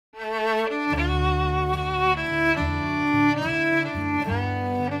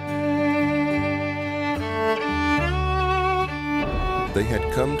They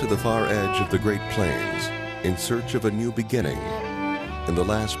had come to the far edge of the Great Plains in search of a new beginning, in the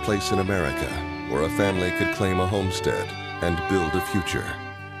last place in America where a family could claim a homestead and build a future.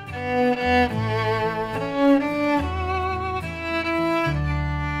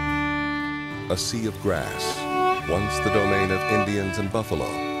 A sea of grass, once the domain of Indians and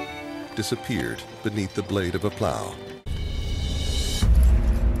buffalo, disappeared beneath the blade of a plow.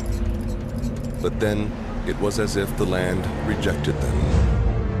 But then, it was as if the land rejected them.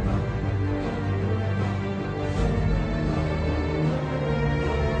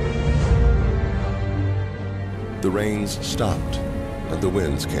 The rains stopped, and the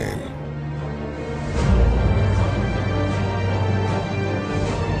winds came.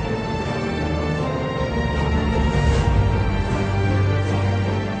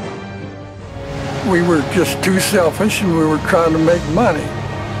 We were just too selfish, and we were trying to make money,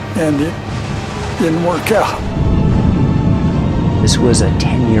 and it didn't work out. This was a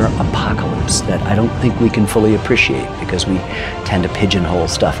 10-year apocalypse that I don't think we can fully appreciate, because we tend to pigeonhole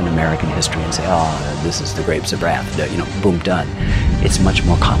stuff in American history and say, oh, this is the grapes of wrath, you know, boom, done. It's much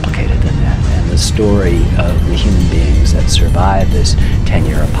more complicated than that. And the story of the human beings that survived this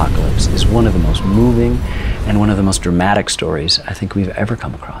 10-year apocalypse is one of the most moving and one of the most dramatic stories I think we've ever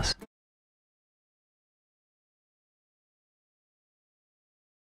come across.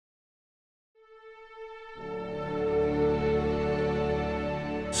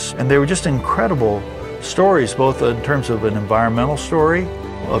 And they were just incredible stories, both in terms of an environmental story,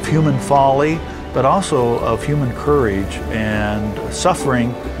 of human folly, but also of human courage and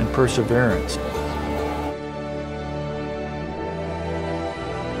suffering and perseverance.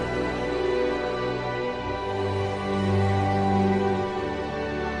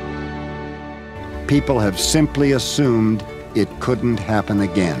 People have simply assumed it couldn't happen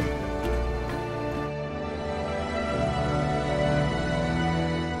again.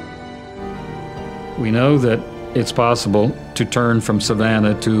 We know that it's possible to turn from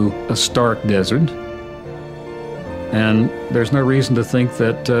savanna to a stark desert, and there's no reason to think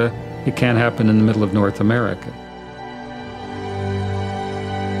that it can't happen in the middle of North America.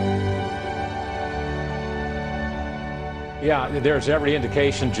 Yeah, there's every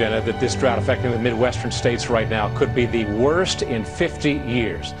indication, Jenna, that this drought affecting the Midwestern states right now could be the worst in 50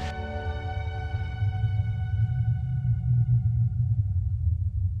 years.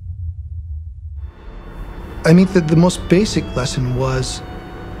 I mean, the most basic lesson was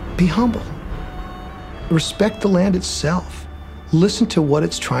be humble. Respect the land itself. Listen to what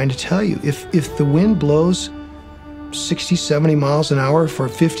it's trying to tell you. If the wind blows 60, 70 miles an hour for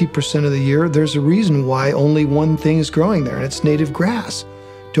 50% of the year, there's a reason why only one thing is growing there, and it's native grass.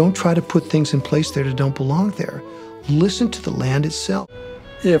 Don't try to put things in place there that don't belong there. Listen to the land itself.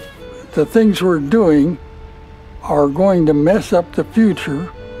 If the things we're doing are going to mess up the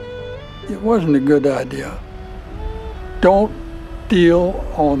future, it wasn't a good idea. Don't deal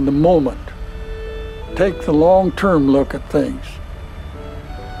on the moment. Take the long-term look at things.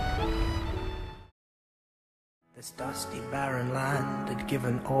 This dusty, barren land had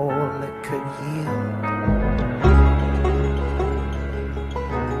given all it could yield.